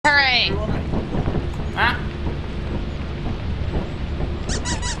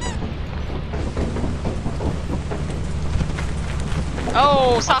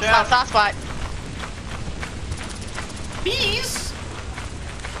Oh, soft spot, soft spot. Bees!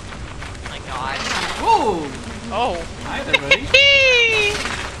 Oh my god. Whoa! Oh. Hi, everybody.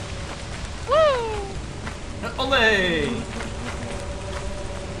 Woo! Ole!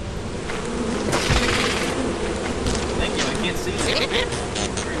 Thank you, I can't see that.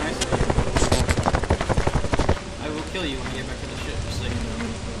 Very nice of you. I will kill you when I get back to the ship, just so you know.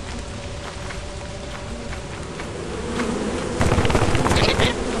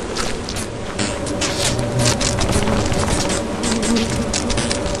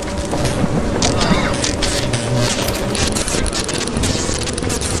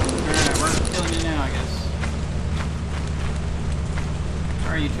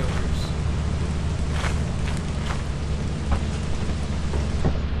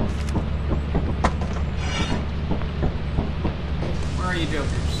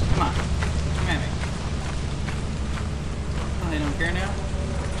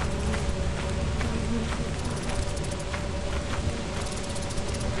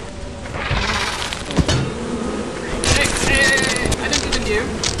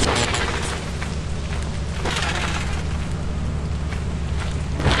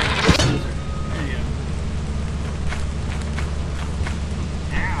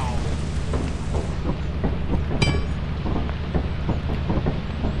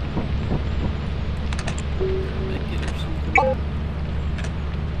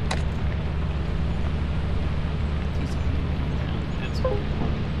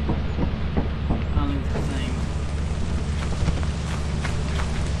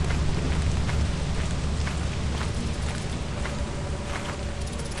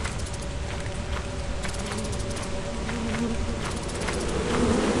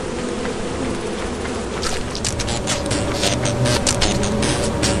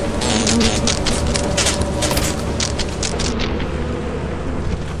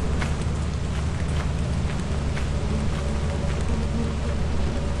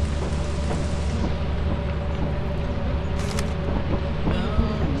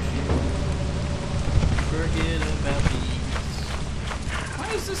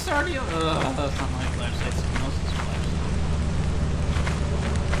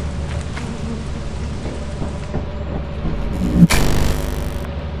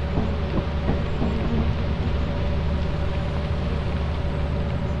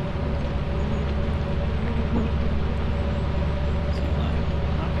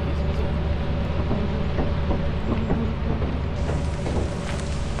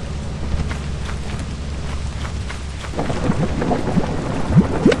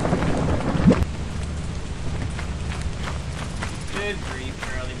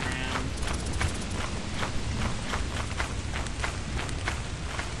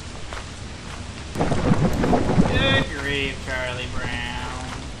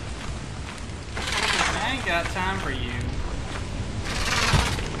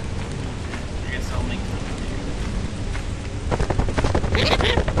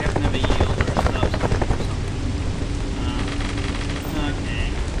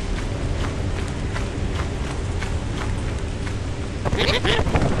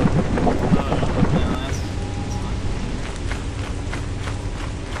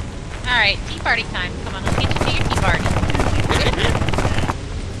 Alright, tea party time. Come on, let's get you to your tea party.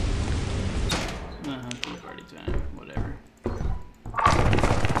 Tea party time. Whatever.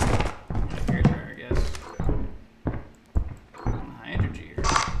 Hair dryer, I guess. High energy here.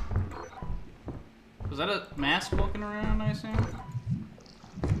 Was that a mask walking around, I assume?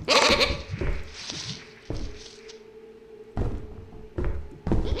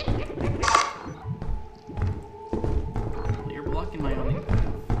 You're blocking my only path.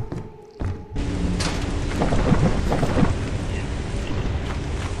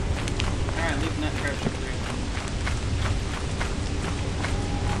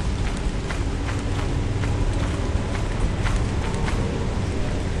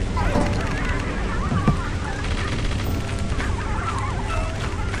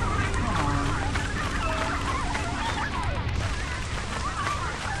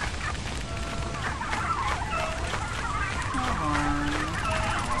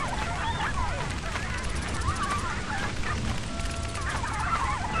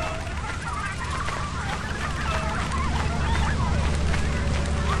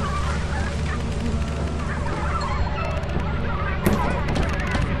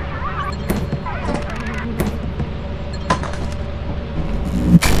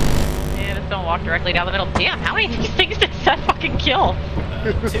 Walk directly down the middle. Damn, how many of these things did Seth fucking kill?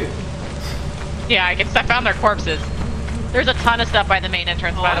 2. Yeah, I guess I found their corpses. There's a ton of stuff by the main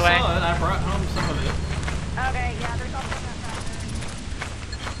entrance, by the way. I saw it. I brought home some of it. Okay, yeah, there's also that back there.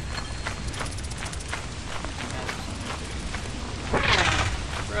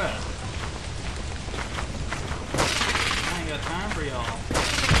 time for y'all.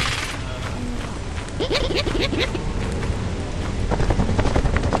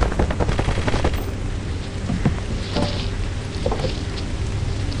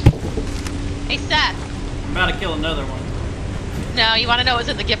 Hey, Seth. I'm about to kill another one. No, you want to know what's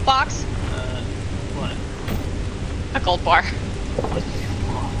in the gift box? What? A gold bar.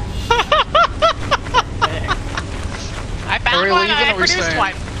 I found one and I produced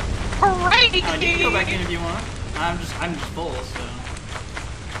one. Alright! You can go back in if you want. I'm just full, so.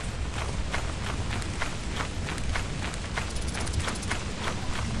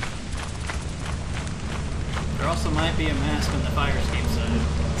 There also might be a mask on the fire escape side.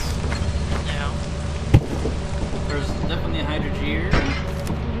 No. There's definitely a Hydrogear,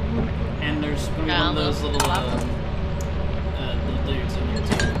 and there's gonna be one of those little dudes in here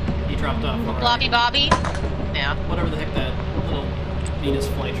too. He dropped off. Blobby Bobby? Yeah. Whatever the heck that little Venus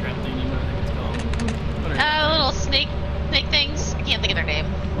flytrap thing, whatever the heck it's called. Little snake things. I can't think of their name.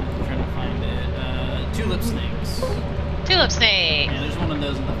 I'm trying to find it. Tulip snakes. Tulip snake. Yeah, there's one of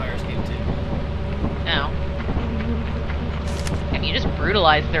those in the fire escape too. No. And you just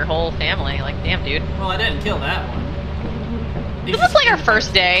brutalized their whole family. Like, damn, dude. Well, I didn't kill that one. This was like our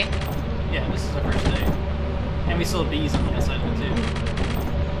first day. Yeah, this is our first day. And we still have bees on the outside of it too.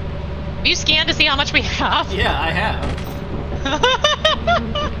 Have you scanned to see how much we have? Yeah, I have.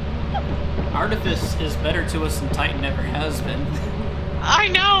 Artifice is better to us than Titan ever has been. I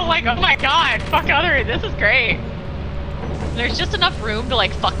know, like, oh my god, fuck other, this is great. There's just enough room to,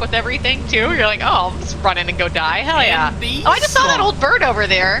 like, fuck with everything, too. You're like, oh, I'll just run in and go die. Hell yeah. Oh, I just saw that old bird over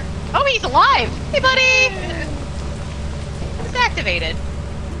there. Oh, he's alive. Hey, buddy. He's activated.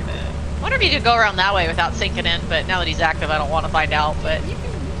 I wonder if you could go around that way without sinking in, but now that he's active, I don't want to find out, but... You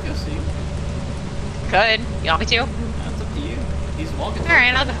can go see. Could. You want me to? That's up to you. He's walking.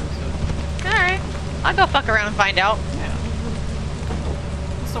 Alright, I'll go. Alright. I'll go fuck around and find out. Yeah.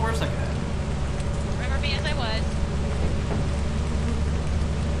 What's the worst I could have? Remember me as I was.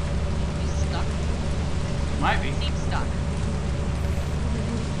 You stuck? Might be. You seem stuck.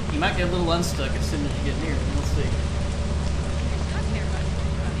 You might get a little unstuck as soon as you get near him. Let's see. You're stuck there, buddy.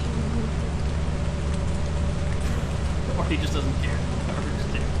 Or he just doesn't care. Or just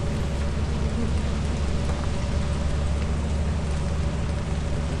care.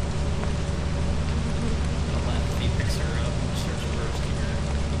 I'll laugh if he picks her up and starts roasting her.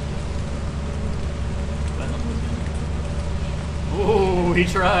 Ooh, he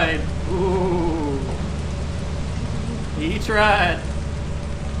tried. Ooh. He tried.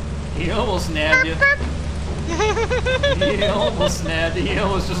 He almost nabbed you. He almost nabbed you. He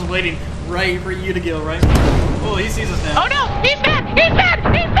almost just waiting right for you to go right. Oh, he sees us now. Oh no! He's mad! He's mad!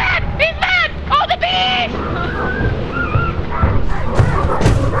 He's mad! He's mad! Oh, the bees!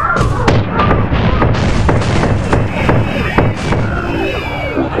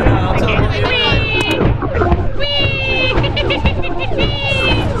 I'll tell you. Whee!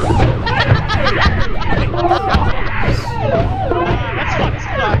 That's fun as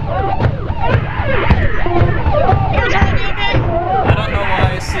fuck. Here's our okay? I don't know why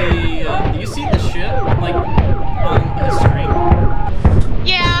I see. Do you see the ship like on his screen?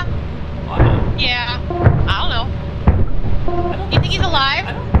 Yeah. Why? Yeah. I don't know. You think he's alive?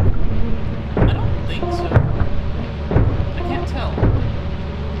 I don't think so. I can't tell.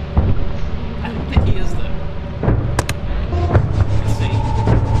 I don't think he is though. Let's see.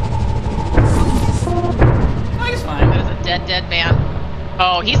 Oh, he's fine. That is a dead man.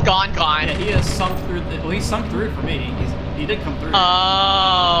 Oh, he's gone. Yeah, he has sunk through. Well, he sunk through for me. He did come through.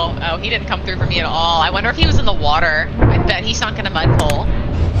 Oh, he didn't come through for me at all. I wonder if he was in the water. I bet he sunk in a mud hole.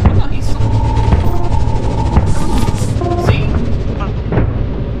 No, he sunk. See?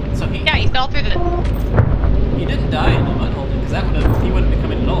 So Yeah, he fell through the... he didn't die in the mud hole because that he wouldn't be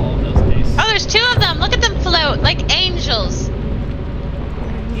coming at all in those cases. Oh, there's two of them! Look at them float, like angels!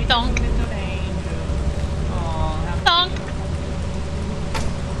 Thunk. Thunk!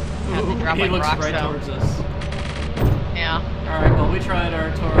 Ooh, Drop he like looks rocks, right though. towards us. Yeah. Alright, well, we tried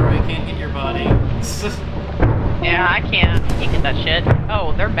our Toro. I can't hit your body. Yeah, I can't get that shit.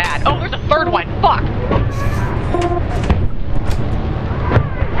 Oh, they're mad. Oh, there's a third one! Fuck!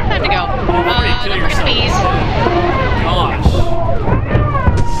 Time to go. Kill Don't forget the bees. Gosh.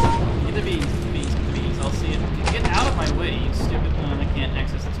 Get the bees, the bees, the bees. I'll see it. Get out of my way, you stupid. I can't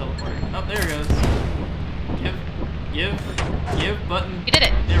access the teleporter. Oh, there it goes. Give, button. You did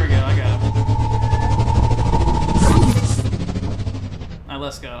it. There we go, I got him. I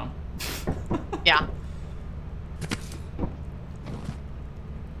less got him. Yeah.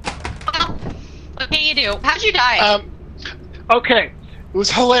 What can you do? How'd you die? Okay. It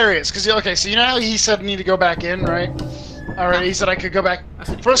was hilarious, because, okay, so you know how he said I need to go back in, right? Alright, he said I could go back.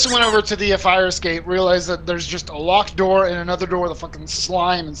 First I went over to the fire escape, realized that there's just a locked door and another door with a fucking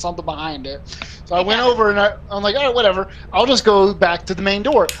slime and something behind it. So I went over and I'm like, alright, whatever. I'll just go back to the main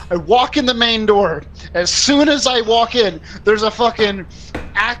door. I walk in the main door. As soon as I walk in, there's a fucking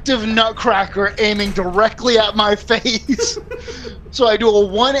active nutcracker aiming directly at my face. So I do a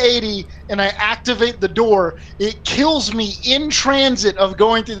 180 and I activate the door. It kills me in transit of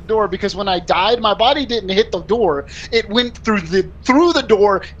going through the door because when I died, my body didn't hit the door. It went through the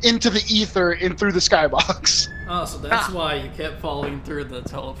door into the ether and through the skybox. Oh, so that's why you kept falling through the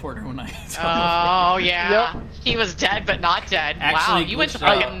teleporter when I teleported. Oh, yeah. Yep. He was dead, but not dead. Actually wow, you went to glitched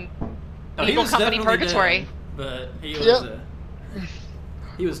out. fucking He Evil was Company definitely Purgatory. dead, but he was. Yep.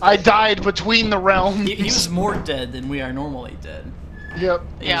 He was. I dead. died between the realms. He was more dead than we are normally dead. Yep.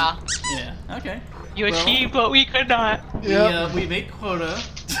 Yeah. Yeah. Okay. You achieved what we could not. Yep. We made quota.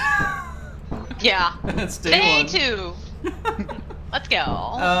 Yeah. That's day Day one. 2. Let's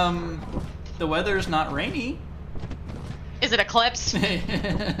go. The weather's not rainy. Is it eclipse? All I'm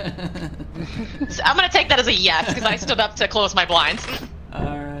gonna take that as a yes because I stood up to close my blinds.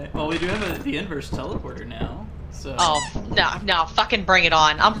 right. Well, we do have the inverse teleporter now. So. Oh no, fucking bring it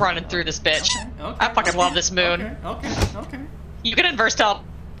on! I'm running through this bitch. Okay, I fucking love this moon. Okay. You can inverse tele.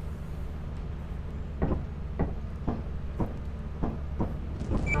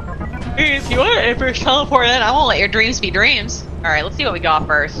 If you want to inverse teleport in, I won't let your dreams be dreams. All right, let's see what we got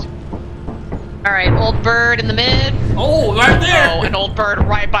first. All right, old bird in the mid. Oh, right there! Oh, an old bird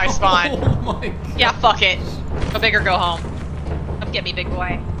right by spawn. Oh my god. Yeah, fuck it. Go big or go home. Come get me, big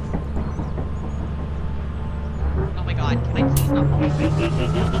boy. Oh my god, can I please not fall?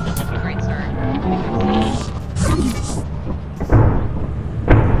 That's a great start.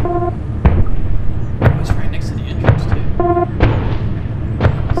 Oh, it's right next to the entrance too.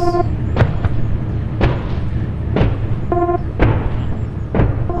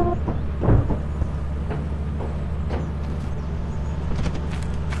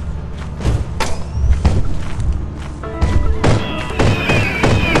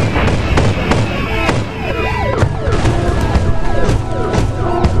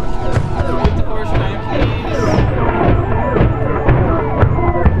 With the force line, please.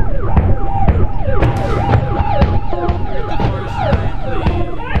 With the force line, please.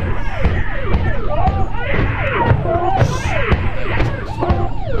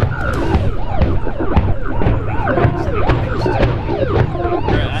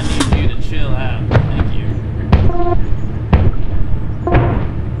 I need you to chill out. Thank you.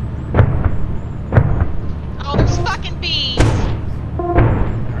 Oh, there's fucking bees!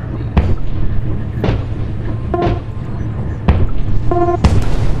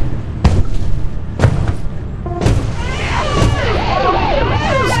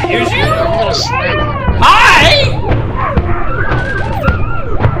 Excuse you? I'm gonna snap. Hi!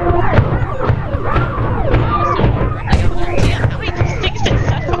 Damn, how many things did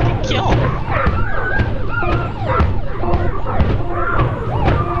that fucking kill?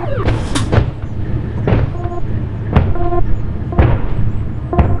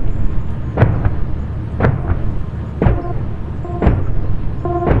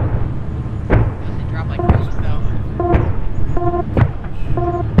 They drop like roses though.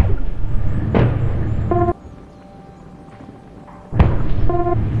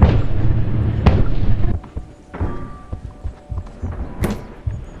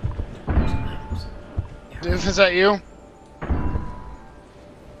 Is that you?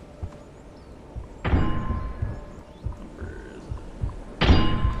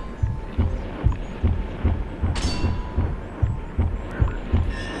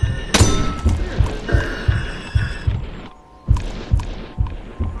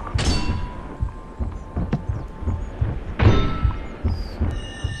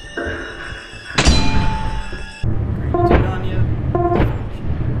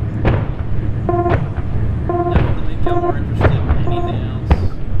 Definitely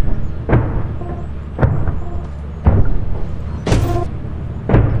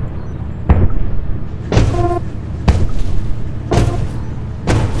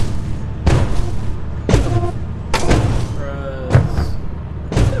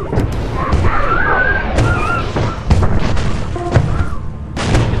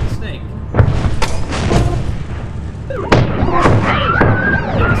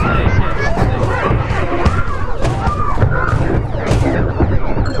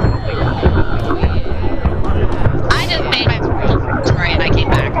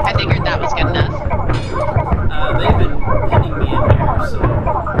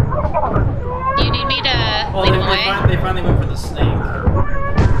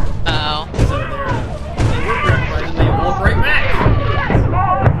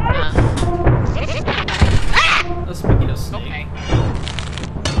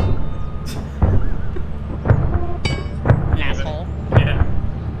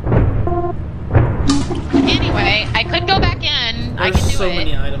I can do There's so it.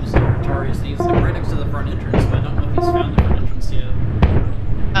 many items that Artorias needs. They're right next to the front entrance, but I don't know if he's found the front entrance yet.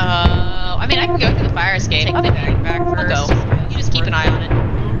 I mean, I can go through the fire escape. Take the bag back first. I'll go. You just keep an eye on it.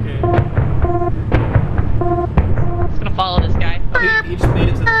 Okay. Just gonna follow this guy. Oh, he just made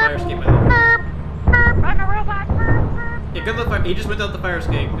it to the fire escape. I'm a robot. Yeah, go to the fire. He just went out the fire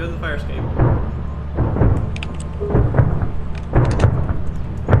escape. Go to the fire escape.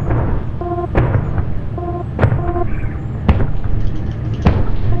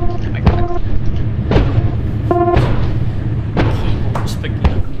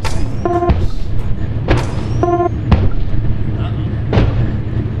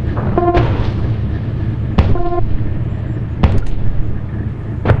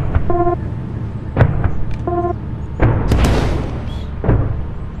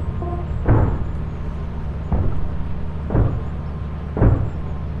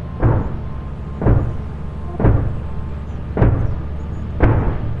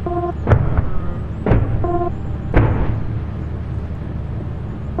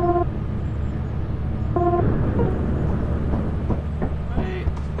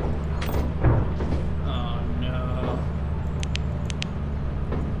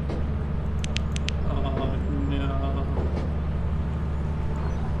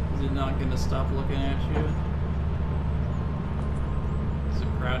 Stop looking at you. Is it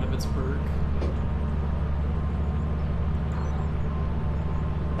proud of its perk?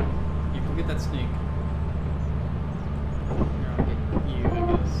 You go get that snake. Here, I'll get you, I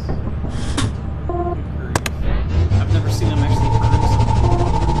guess. Good grief. I've never seen him actually burn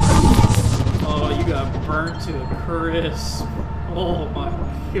something. Oh, you got burnt to a crisp. Oh my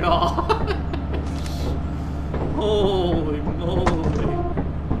god. Holy moly.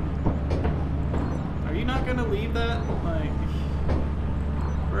 Gonna leave that? Like,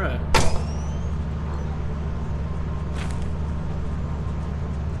 bruh.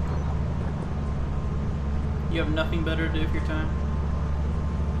 You have nothing better to do with your time?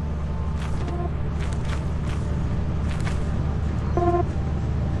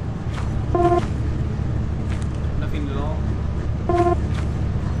 Nothing at all?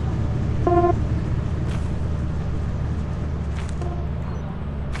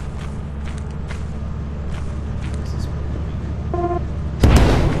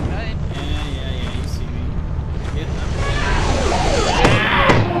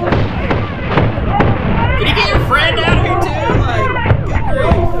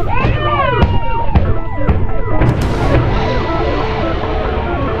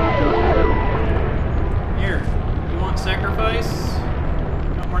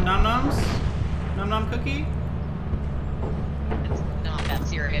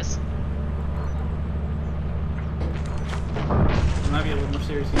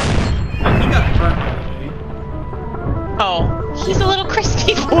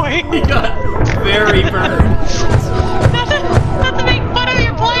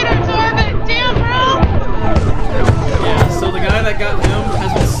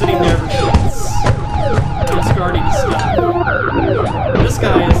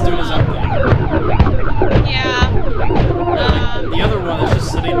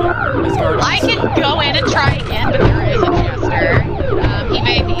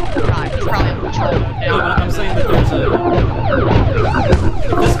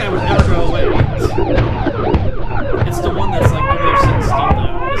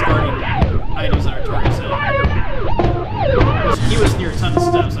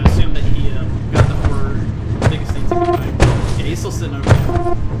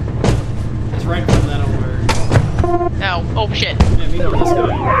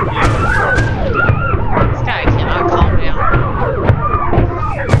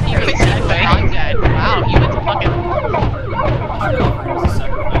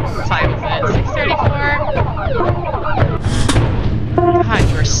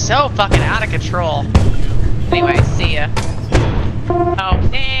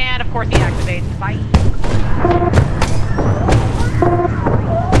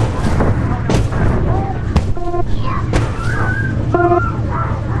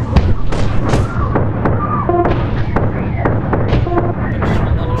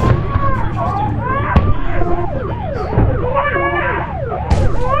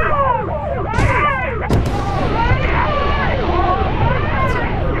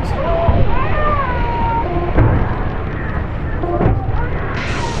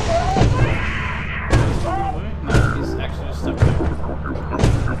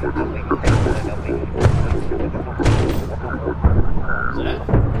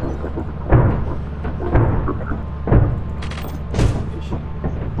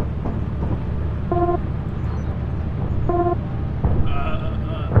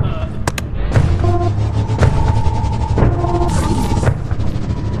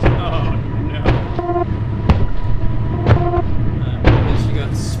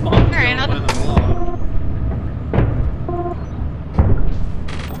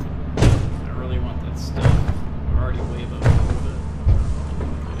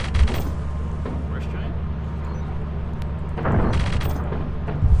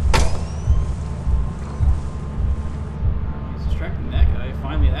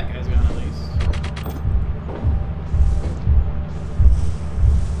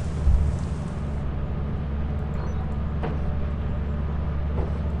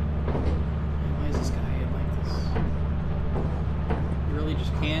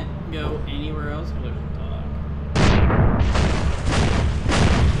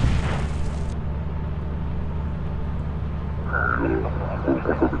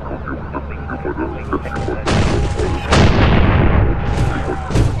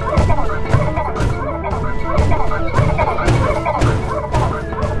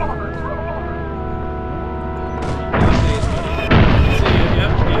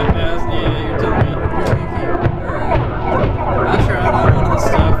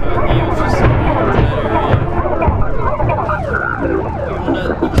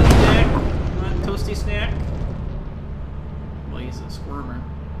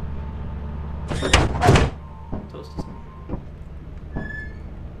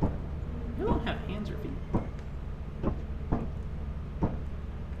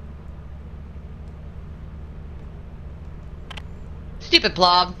 Stupid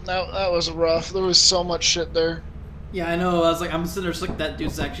blob. That was rough. There was so much shit there. Yeah, I know. I was like, I'm sitting there just like, that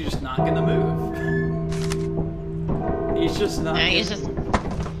dude's actually just not gonna move. He's just not. Yeah, he's just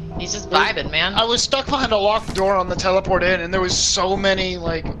vibing, man. I was stuck behind a locked door on the teleport in, and there was so many,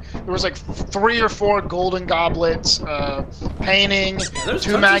 like, there was like 3 or 4 golden goblets, painting, yeah,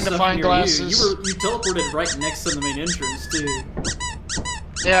 2 magnifying glasses. You teleported right next to the main entrance, too.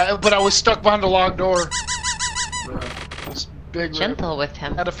 Yeah, but I was stuck behind a locked door. Bruh. Big Gentle with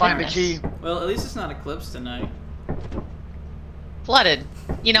him. Had to find a key. Well, at least it's not eclipsed tonight. Flooded.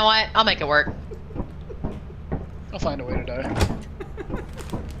 You know what? I'll make it work. I'll find a way to die.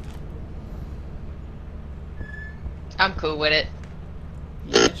 I'm cool with it.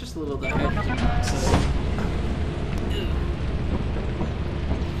 Yeah, it's just a little dihydrogen monoxide.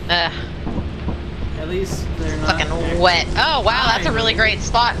 At least they're not fucking wet. Oh wow, that's a really great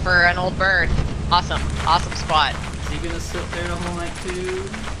spot for an old bird. Awesome, awesome spot. Is he gonna sit there the whole night too?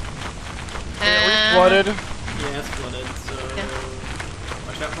 Yeah, we flooded. Yeah, it's flooded, so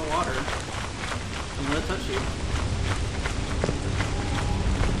watch out for water. Don't let it touch you.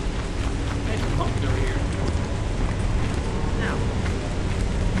 Hey, some pumpkin over here. No.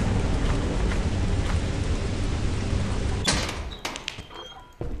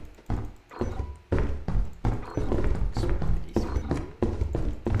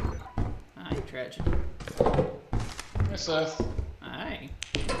 Hi, tragedy. Hey, Seth. Hi.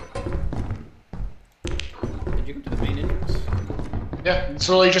 Did you go to the main entrance? Yeah, it's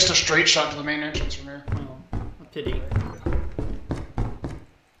really just a straight shot to the main entrance from here. Well, a pity.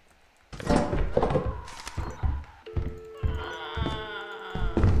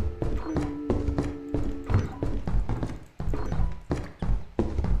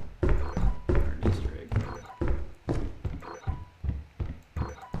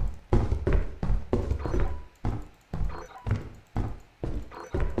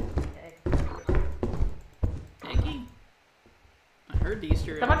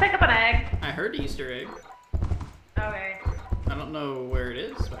 Someone pick up an egg. I heard the Easter egg. Okay. I don't know where it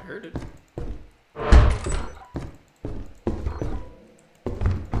is, but I heard it.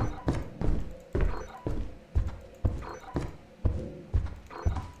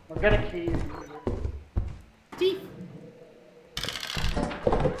 We're gonna key. Deep.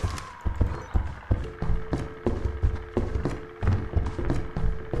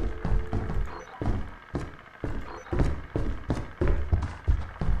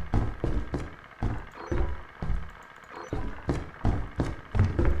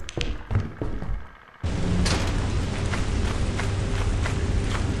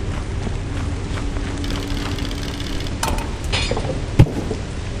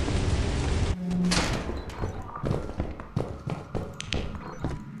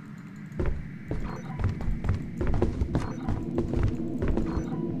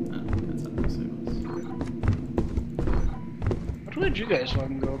 Where did you guys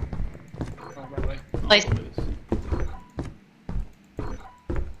fucking go? Oh, that way. Place.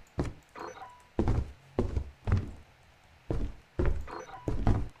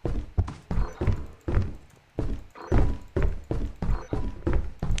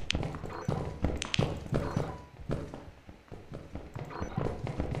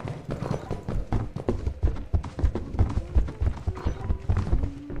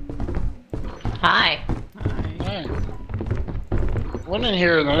 Hi. Hi. Went in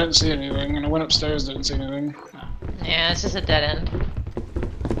here and I didn't see anything, and I went upstairs didn't see anything. Oh. Yeah, it's just a dead end.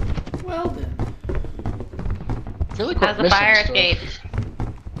 Well then. I feel like How's we're the missing fire stuff. escape?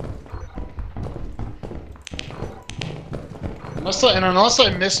 Unless I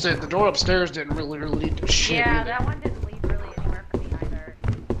missed it, the door upstairs didn't really lead to shit. Yeah, either. that one didn't lead really anywhere for me either.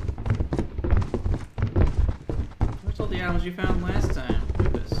 Where's all the items you found last time? Look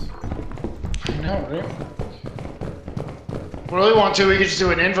at this. I know, right? If we really want to, we could just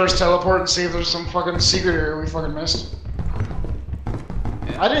do an inverse teleport and see if there's some fucking secret area we fucking missed.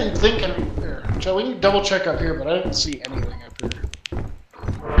 Yeah. I didn't think any. Here, we can double check up here, but I didn't see anything up here.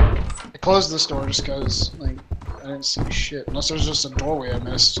 closed this door just because, like, I didn't see shit. Unless there's just a doorway I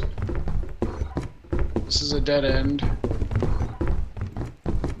missed. This is a dead end.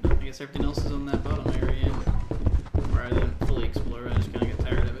 I guess everything else is in that bottom area. Where I didn't fully explore, I just kind of got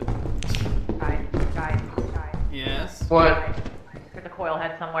tired of it. Guys. Yes? What? There's a coil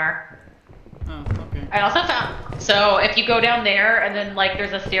head somewhere. Oh, okay. I also found, so if you go down there and then like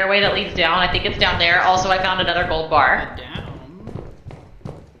there's a stairway that leads down, I think it's down there. Also, I found another gold bar. Down?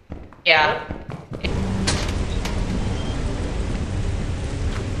 Yeah.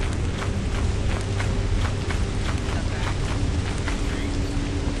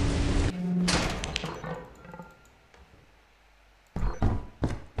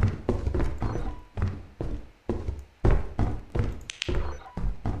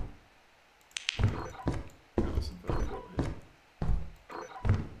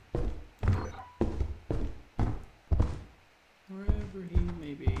 Wherever he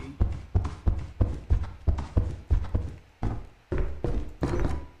may be.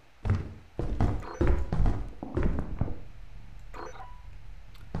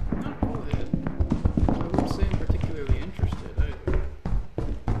 Not quite. I wouldn't say I'm particularly interested either.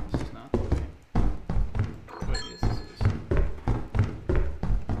 This is not the way. But yes, this is.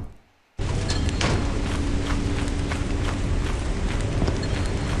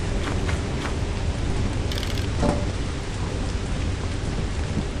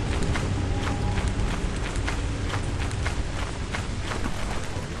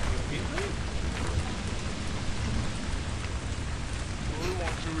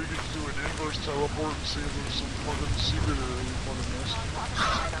 We could do an inverse teleport and see if there's some fucking secret or any fucking mess.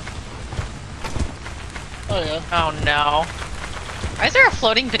 Oh yeah. Oh no. Why is there a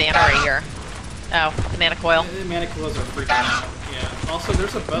floating banana right here? Oh, banana coil. The manacles are freaking out. Yeah. Also,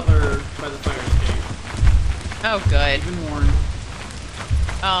 there's a butler by the fire escape. Oh good. You've been warned.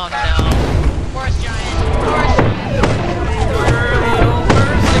 Oh no. Forest giant. Forest giant. You're the old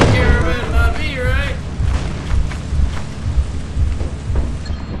person care of it, not me, right?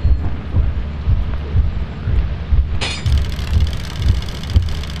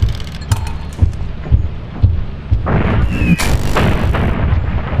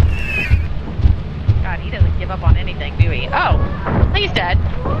 God, he doesn't give up on anything, do he? Oh, he's dead.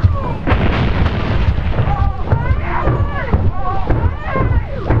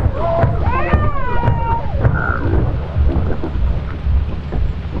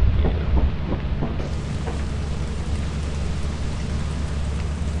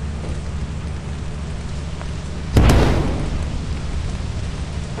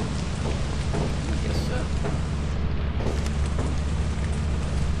 I guess so.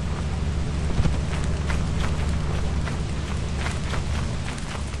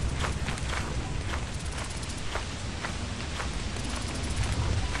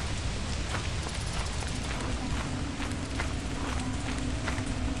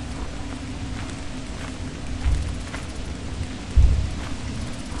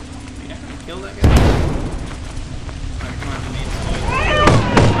 Are you not gonna kill that guy? Alright, come on, the main side.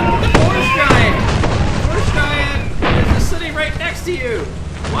 The forest giant! Forest giant is just sitting right next to you!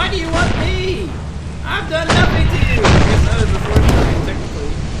 Why do you want me? I've done nothing to you! I guess that is the forest giant,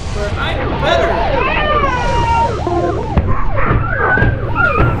 technically. But I'm better!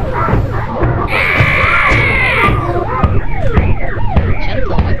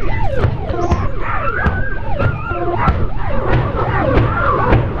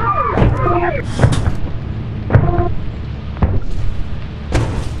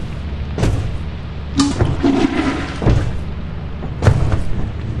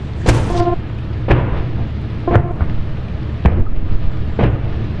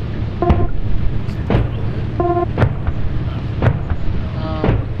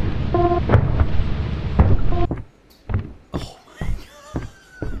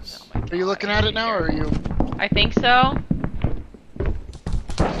 Are you looking at it now, or are you? I think so.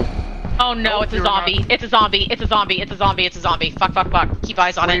 Oh no, Nope, it's a you're zombie. not. It's a zombie. It's a zombie. It's a zombie. It's a zombie. Fuck, fuck, fuck. Keep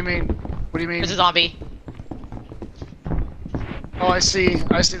eyes on What do it. you mean? What do you mean? There's a zombie. Oh, I see.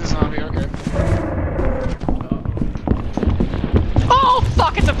 I see the zombie. Okay. Oh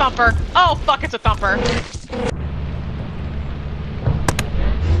fuck, it's a thumper. Oh fuck, it's a thumper.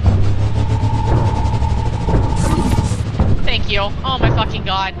 Thank you. Oh my fucking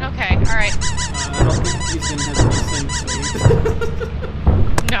god. Okay, alright. I don't think Ethan has anything to say.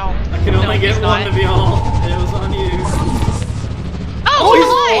 No. I can only No, get he's one not. to be all. It was on you. Oh, he's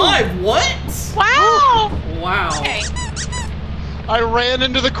alive! alive! What? Wow! Wow. Okay. I ran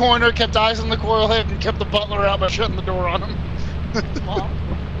into the corner, kept eyes on the coil head, and kept the butler out by shutting the door on him. Well,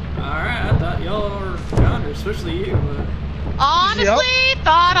 Alright, I thought y'all were founders, especially you, but... Honestly,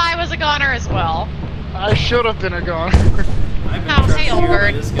 thought I was a goner as well. I should have been a goner. I've been Oh, trapped hey, here by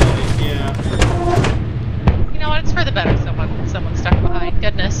Albert. this guy. Yeah. You know what? It's for the better. Someone's stuck behind.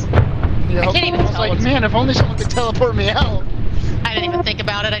 Goodness. Yep. I can't even I was tell like, what's- man, if only someone could teleport me out. I didn't even think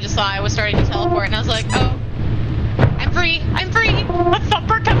about it. I just saw I was starting to teleport, and I was like, oh, I'm free. I'm free. A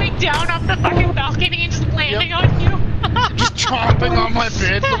thumper coming down off the fucking balcony and just landing on you. Just chomping on my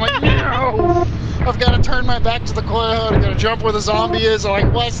bit. I'm like, no. I've got to turn my back to the cloud. I've got to jump where the zombie is. I'm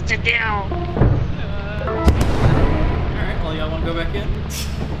like, what's to do? Alright, well, y'all want to go back in?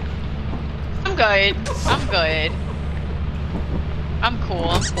 I'm good. I'm good. I'm cool.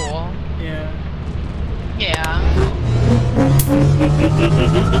 I'm cool. Yeah. Yeah.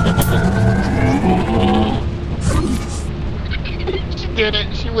 She did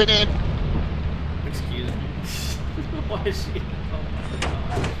it. She went in. Excuse me. Why is she?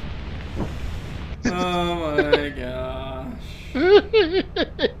 Oh my gosh.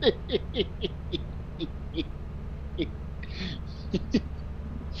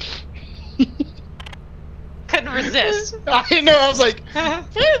 Couldn't resist. I know. I was like, if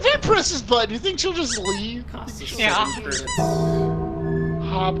I press this button, do you think she'll just leave? Cost us Yeah. 7 credits.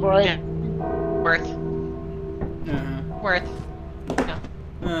 Hop right. Yeah. Worth. Uh-huh. Worth. Yeah.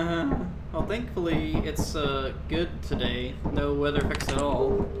 Uh-huh. Well, thankfully, it's good today. No weather effects at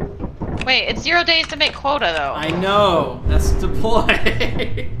all. Wait, it's 0 days to make quota, though. I know! That's the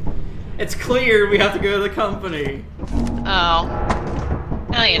play! It's clear we have to go to the company. Oh.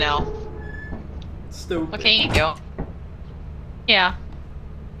 Now you know. Stupid. Okay, you go. Yeah.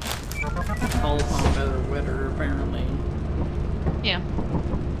 Call upon better weather, apparently. Yeah.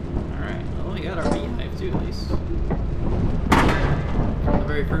 Alright, well, we got our beehive too, at least. From the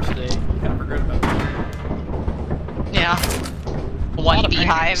very first day, kind of forgot about that. Yeah. One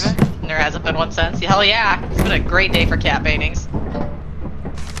beehive. And there hasn't been one since. Hell yeah. It's been a great day for cat paintings. Oh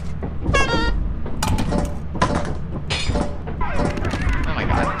my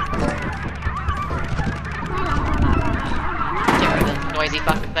god. Get rid of this noisy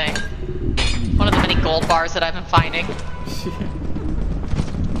fucking thing. One of the many gold bars that I've been finding.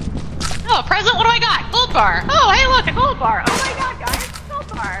 Oh, a present? What do I got? Gold bar. Oh, hey look, a gold bar. Oh my god, guys. Gold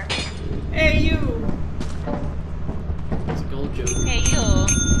bar. Hey, you! It's a gold joke. Hey, you.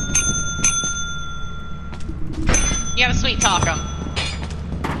 You gotta sweet talk him.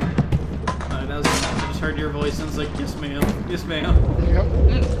 That was enough. I just heard your voice and it's like, yes ma'am, yes ma'am. Yep.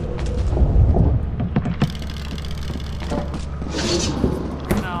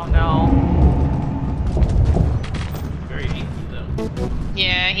 Oh no. Very inky though.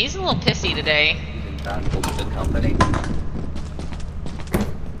 Yeah, he's a little pissy today. Valuable to the company.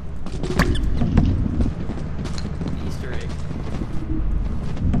 Easter egg.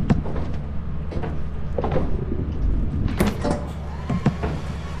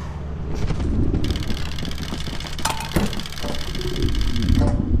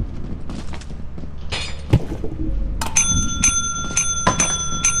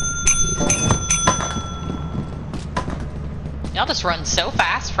 Y'all just run so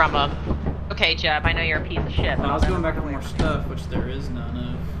fast from him. Okay, Jeb, I know you're a piece of shit. I was going back for more stuff, which there is none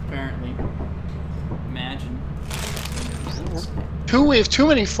of, apparently. Imagine. We have too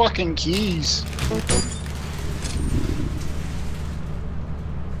many fucking keys.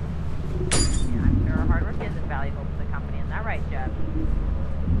 Your hard work is invaluable to the company, isn't that right, Jeb?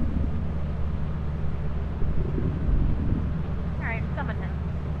 Alright, summon him.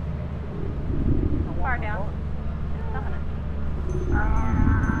 Far down. Summon him.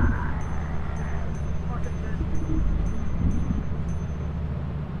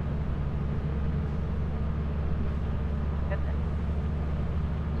 Goodness.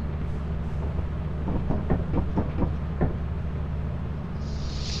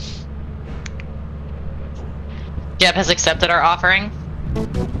 Jeb has accepted our offering.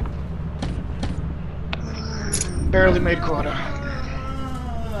 Barely made quota.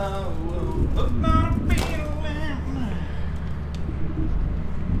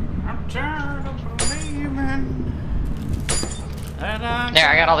 There,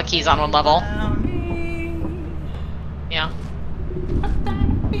 I got all the keys on one level. Yeah.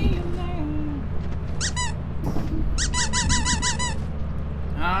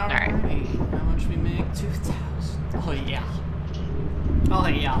 Alright. How much we make? 2,000. Oh yeah. Oh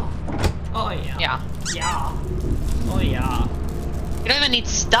yeah. Oh yeah. Yeah. Yeah. Oh yeah. You don't even need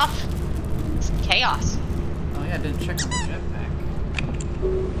stuff. It's chaos. Oh yeah, I didn't check on the jetpack.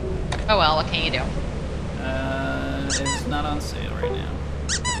 Oh well, what can you do? It's not on sale right now.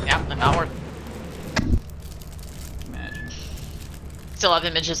 Yeah, I'm not worth. Imagine. Still have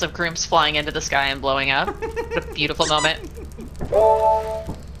images of Grooms flying into the sky and blowing up. What a beautiful moment.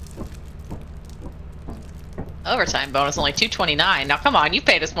 Overtime bonus only $2.29. Now come on, you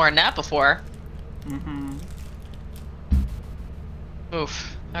paid us more than that before. Mm-hmm.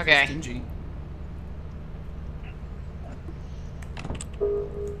 Oof. Okay. Stingy. We're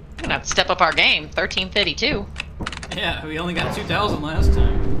gonna have to step up our game. 1352. Yeah, we only got 2,000 last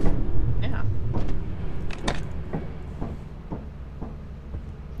time. Yeah.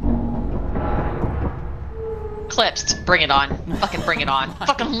 Clipped. Bring it on. Fucking bring it on.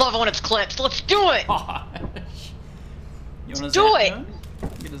 Fucking love it when it's clipped. Let's do it! Gosh. You want a Do zap it! gun?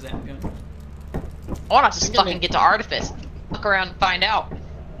 Get a zap gun. Why not just fucking get to Artifice? Fuck around and find out.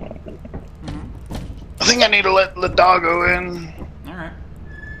 I think I need to let Ladago in. Alright.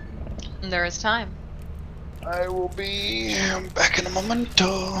 And there is time. I will be back in a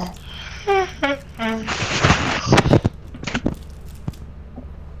momento.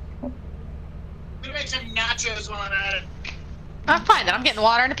 We make some nachos while I'm at it. I'm fine then. I'm getting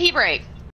water and a pee break.